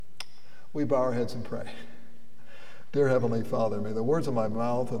We bow our heads and pray. Dear Heavenly Father, may the words of my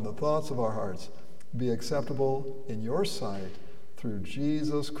mouth and the thoughts of our hearts be acceptable in your sight through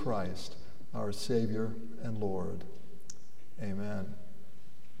Jesus Christ, our Savior and Lord. Amen.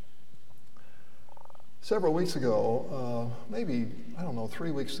 Several weeks ago, maybe,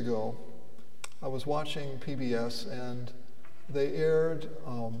 3 weeks ago, I was watching PBS and they aired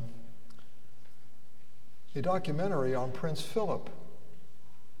a documentary on Prince Philip.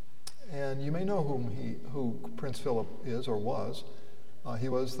 And you may know who Prince Philip is or was. He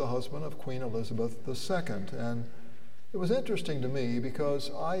was the husband of Queen Elizabeth II. And it was interesting to me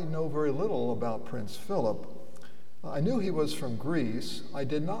because I know very little about Prince Philip. I knew he was from Greece. I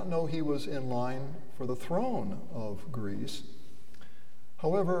did not know he was in line for the throne of Greece.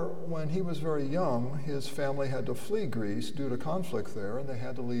 However, when he was very young, his family had to flee Greece due to conflict there, and they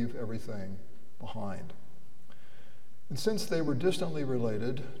had to leave everything behind. And since they were distantly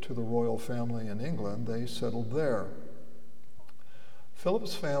related to the royal family in England, they settled there.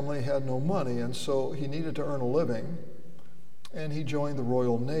 Philip's family had no money, and so he needed to earn a living, and he joined the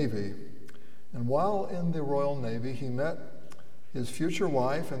Royal Navy. And while in the Royal Navy, he met his future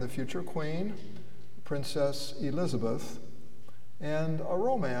wife and the future queen, Princess Elizabeth, and a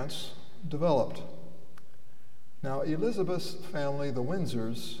romance developed. Now, Elizabeth's family, the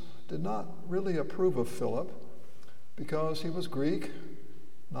Windsors, did not really approve of Philip because he was Greek,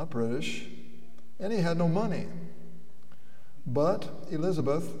 not British, and he had no money. But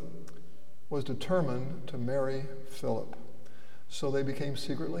Elizabeth was determined to marry Philip. So they became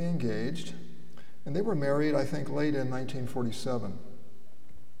secretly engaged, and they were married, I think, late in 1947.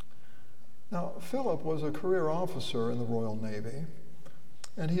 Now, Philip was a career officer in the Royal Navy,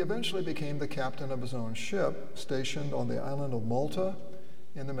 and he eventually became the captain of his own ship stationed on the island of Malta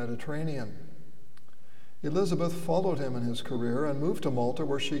in the Mediterranean. Elizabeth followed him in his career and moved to Malta,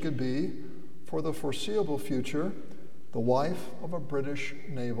 where she could be, for the foreseeable future, the wife of a British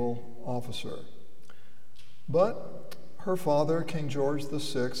naval officer. But her father, King George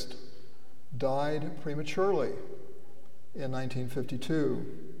VI, died prematurely in 1952.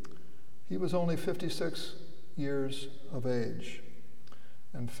 He was only 56 years of age,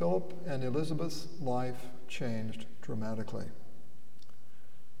 and Philip and Elizabeth's life changed dramatically.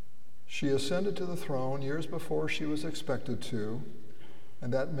 She ascended to the throne years before she was expected to,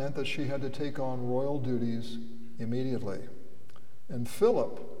 and that meant that she had to take on royal duties immediately. And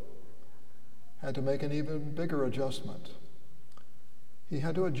Philip had to make an even bigger adjustment. He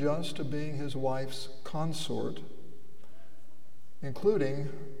had to adjust to being his wife's consort, including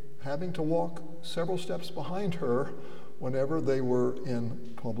having to walk several steps behind her whenever they were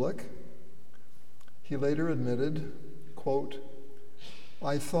in public. He later admitted, quote,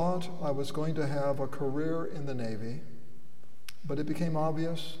 "I thought I was going to have a career in the Navy, but it became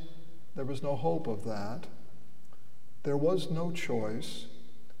obvious there was no hope of that. There was no choice.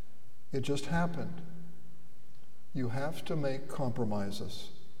 It just happened. You have to make compromises.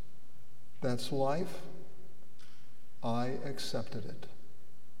 That's life. I accepted it."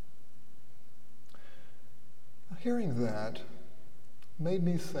 Hearing that made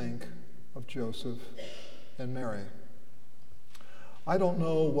me think of Joseph and Mary. I don't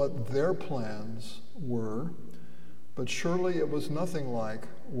know what their plans were, but surely it was nothing like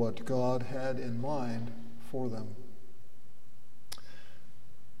what God had in mind for them.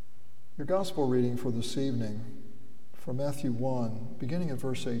 Your gospel reading for this evening from Matthew 1, beginning at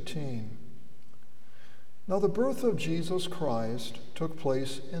verse 18. Now the birth of Jesus Christ took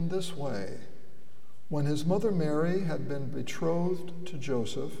place in this way. When his mother Mary had been betrothed to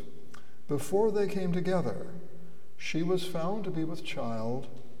Joseph, before they came together, she was found to be with child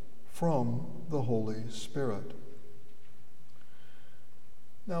from the Holy Spirit.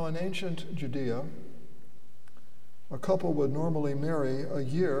 Now, in ancient Judea, a couple would normally marry a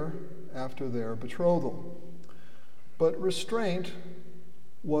year after their betrothal, but restraint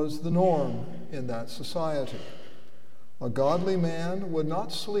was the norm in that society. A godly man would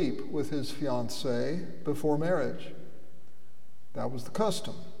not sleep with his fiancée before marriage. That was the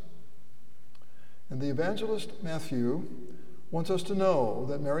custom. And the evangelist Matthew wants us to know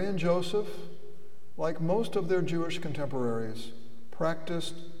that Mary and Joseph, like most of their Jewish contemporaries,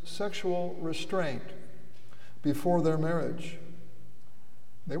 practiced sexual restraint before their marriage.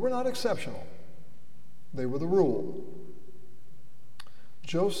 They were not exceptional. They were the rule.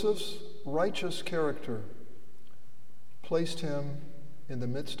 Joseph's righteous character placed him in the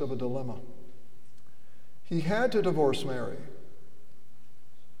midst of a dilemma. He had to divorce Mary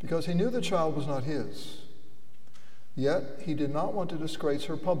because he knew the child was not his. Yet he did not want to disgrace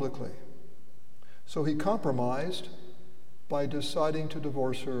her publicly. So he compromised by deciding to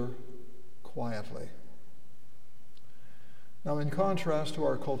divorce her quietly. Now, in contrast to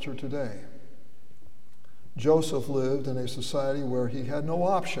our culture today, Joseph lived in a society where he had no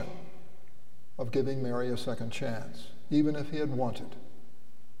option of giving Mary a second chance, even if he had wanted.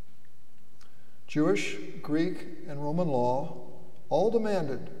 Jewish, Greek, and Roman law all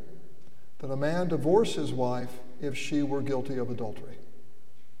demanded that a man divorce his wife if she were guilty of adultery.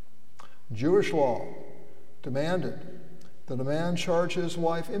 Jewish law demanded that a man charge his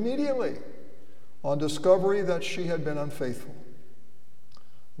wife immediately on discovery that she had been unfaithful.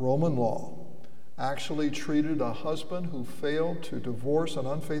 Roman law actually treated a husband who failed to divorce an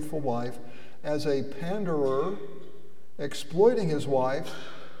unfaithful wife as a panderer, exploiting his wife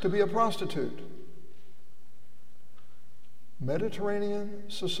to be a prostitute. Mediterranean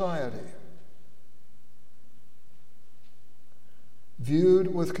society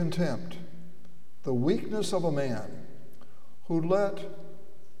viewed with contempt the weakness of a man who let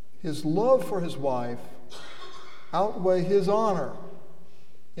his love for his wife outweigh his honor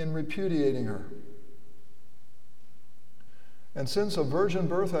in repudiating her. And since a virgin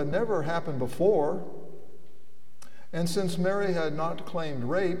birth had never happened before, and since Mary had not claimed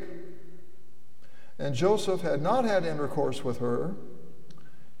rape, and Joseph had not had intercourse with her,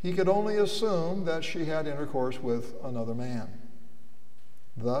 he could only assume that she had intercourse with another man.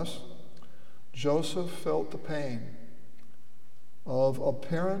 Thus, Joseph felt the pain of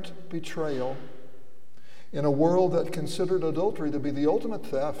apparent betrayal in a world that considered adultery to be the ultimate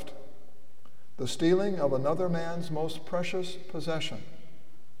theft, the stealing of another man's most precious possession,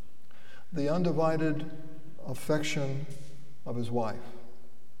 the undivided affection of his wife.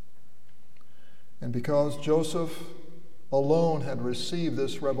 And because Joseph alone had received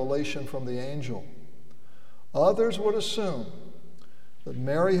this revelation from the angel, others would assume that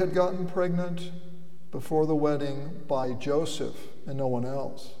Mary had gotten pregnant before the wedding by Joseph and no one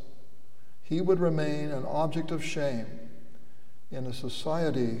else. He would remain an object of shame in a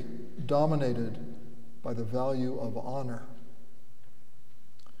society dominated by the value of honor.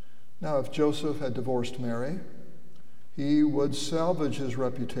 Now, if Joseph had divorced Mary, he would salvage his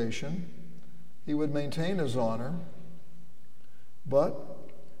reputation, he would maintain his honor, but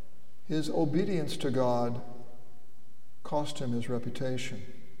his obedience to God cost him his reputation.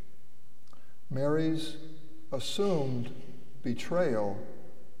 Mary's assumed betrayal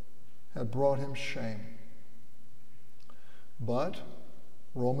had brought him shame. But,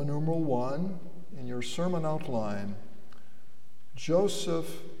 Roman numeral 1, in your sermon outline,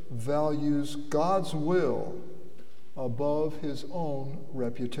 Joseph values God's will above his own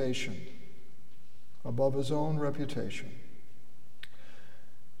reputation. Above his own reputation.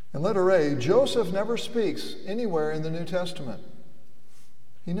 And letter A, Joseph never speaks anywhere in the New Testament.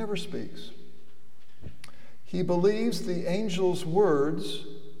 He never speaks. He believes the angel's words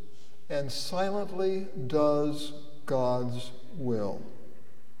and silently does God's will.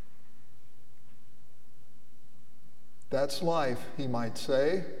 That's life, he might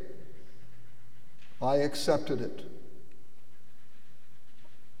say. I accepted it.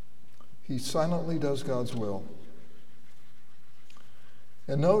 He silently does God's will.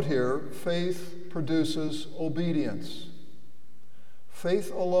 And note here, faith produces obedience.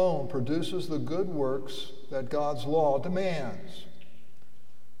 Faith alone produces the good works that God's law demands.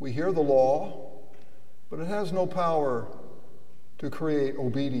 We hear the law, but it has no power to create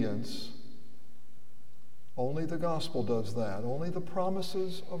obedience. Only the gospel does that. Only the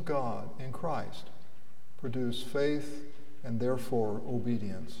promises of God in Christ produce faith and therefore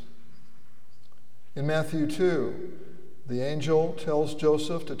obedience. In Matthew 2, the angel tells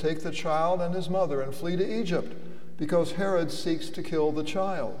Joseph to take the child and his mother and flee to Egypt because Herod seeks to kill the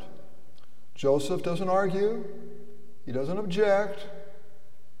child. Joseph doesn't argue. He doesn't object.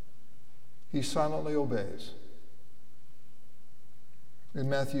 He silently obeys. In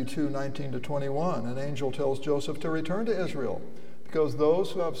Matthew 2:19-21, an angel tells Joseph to return to Israel because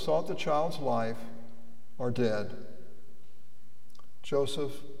those who have sought the child's life are dead.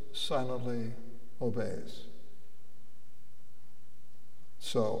 Joseph silently obeys.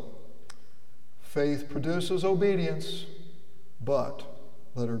 So, faith produces obedience, but,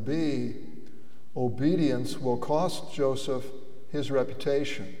 letter B, obedience will cost Joseph his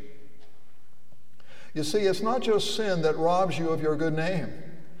reputation. You see, it's not just sin that robs you of your good name.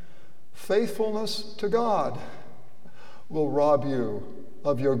 Faithfulness to God will rob you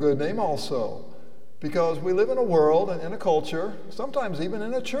of your good name also, because we live in a world and in a culture, sometimes even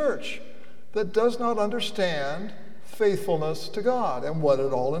in a church, that does not understand faithfulness to God and what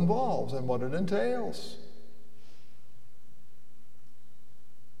it all involves and what it entails.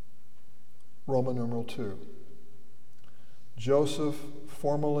 Roman numeral 2. Joseph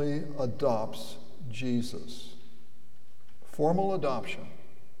formally adopts Jesus. Formal adoption.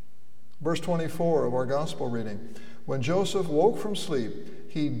 Verse 24 of our gospel reading. When Joseph woke from sleep,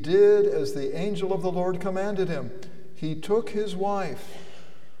 he did as the angel of the Lord commanded him. He took his wife,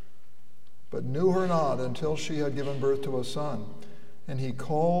 but knew her not until she had given birth to a son. And he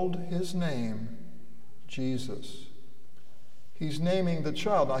called his name Jesus. He's naming the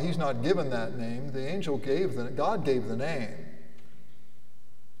child. Now, he's not given that name. The angel God gave the name.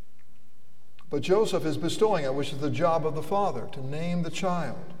 But Joseph is bestowing it, which is the job of the father, to name the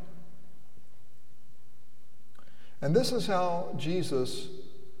child. And this is how Jesus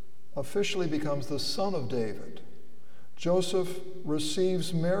officially becomes the son of David. Joseph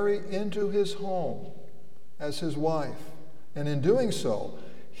receives Mary into his home as his wife. And in doing so,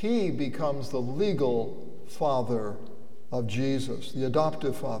 he becomes the legal father of Jesus, the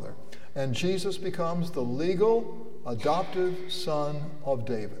adoptive father. And Jesus becomes the legal adoptive son of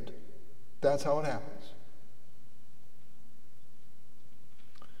David. That's how it happens.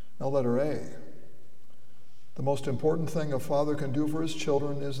 Now, letter A. The most important thing a father can do for his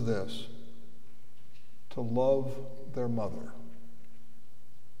children is this: to love their mother.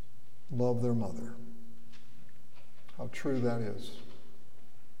 Love their mother. How true that is.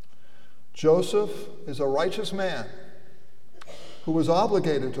 Joseph is a righteous man who was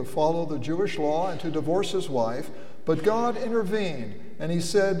obligated to follow the Jewish law and to divorce his wife, but God intervened, and he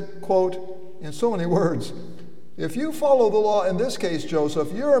said, quote, in so many words, if you follow the law in this case,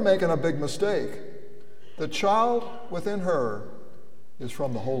 Joseph, you're making a big mistake. The child within her is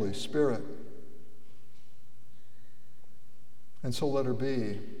from the Holy Spirit. And so letter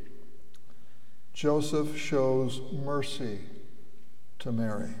B, Joseph shows mercy to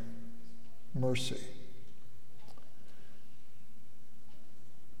Mary. Mercy.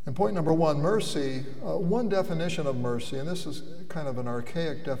 And point number one, mercy, one definition of mercy, and this is kind of an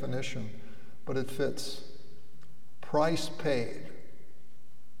archaic definition, but it fits. Price paid.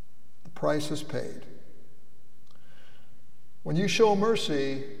 The price is paid. When you show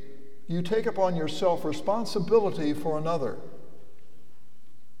mercy, you take upon yourself responsibility for another.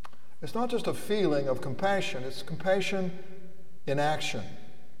 It's not just a feeling of compassion, it's compassion in action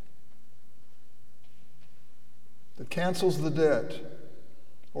that cancels the debt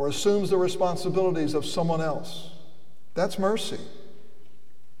or assumes the responsibilities of someone else. That's mercy.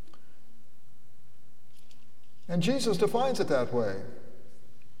 And Jesus defines it that way.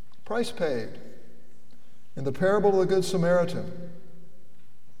 Price paid. In the parable of the Good Samaritan,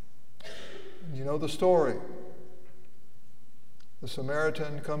 you know the story. The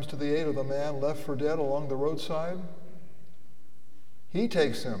Samaritan comes to the aid of the man left for dead along the roadside. He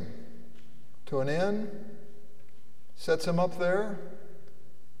takes him to an inn, sets him up there,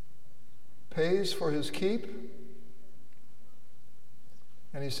 pays for his keep,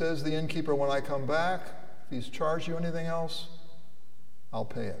 and he says, the innkeeper, when I come back, if he's charged you anything else, I'll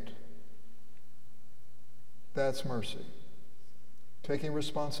pay it. That's mercy. Taking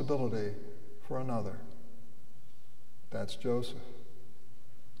responsibility for another. That's Joseph.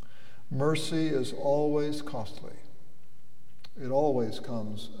 Mercy is always costly. It always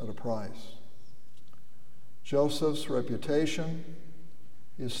comes at a price. Joseph's reputation,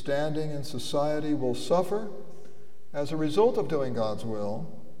 his standing in society will suffer as a result of doing God's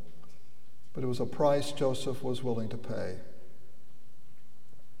will, but it was a price Joseph was willing to pay.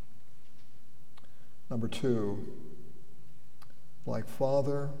 Number two, like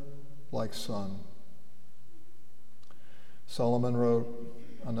father, like son. Solomon wrote,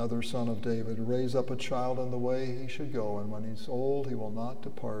 another son of David, raise up a child in the way he should go, and when he's old, he will not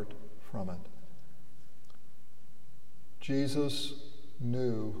depart from it. Jesus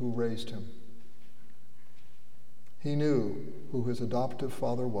knew who raised him. He knew who his adoptive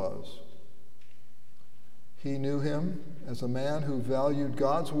father was. He knew him as a man who valued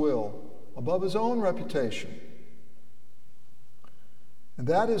God's will above his own reputation. And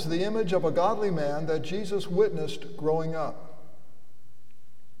that is the image of a godly man that Jesus witnessed growing up.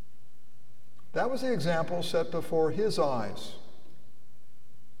 That was the example set before his eyes.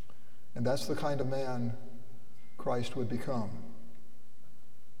 And that's the kind of man Christ would become.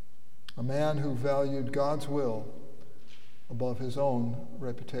 A man who valued God's will above his own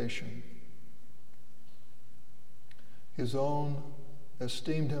reputation. His own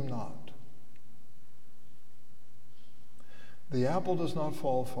esteemed him not. The apple does not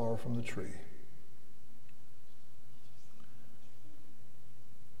fall far from the tree.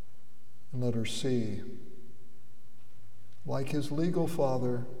 And letter C, like his legal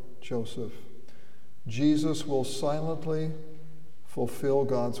father, Joseph, Jesus will silently fulfill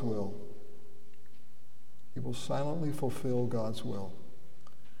God's will. He will silently fulfill God's will.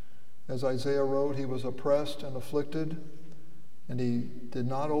 As Isaiah wrote, he was oppressed and afflicted, and he did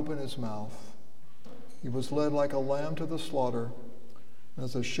not open his mouth. He was led like a lamb to the slaughter, and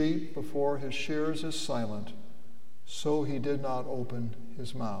as a sheep before his shearers is silent, so he did not open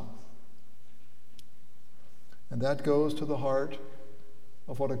his mouth. And that goes to the heart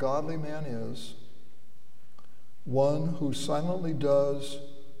of what a godly man is, one who silently does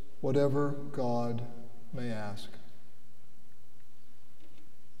whatever God may ask.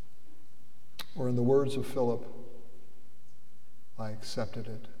 Or in the words of Philip, I accepted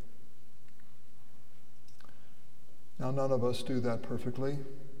it. Now, none of us do that perfectly,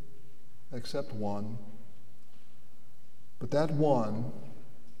 except one. But that one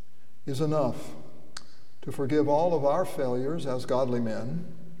is enough to forgive all of our failures as godly men.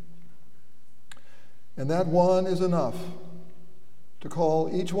 And that one is enough to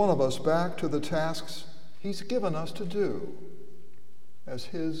call each one of us back to the tasks he's given us to do as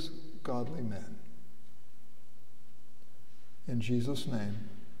his godly men. In Jesus' name,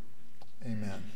 amen.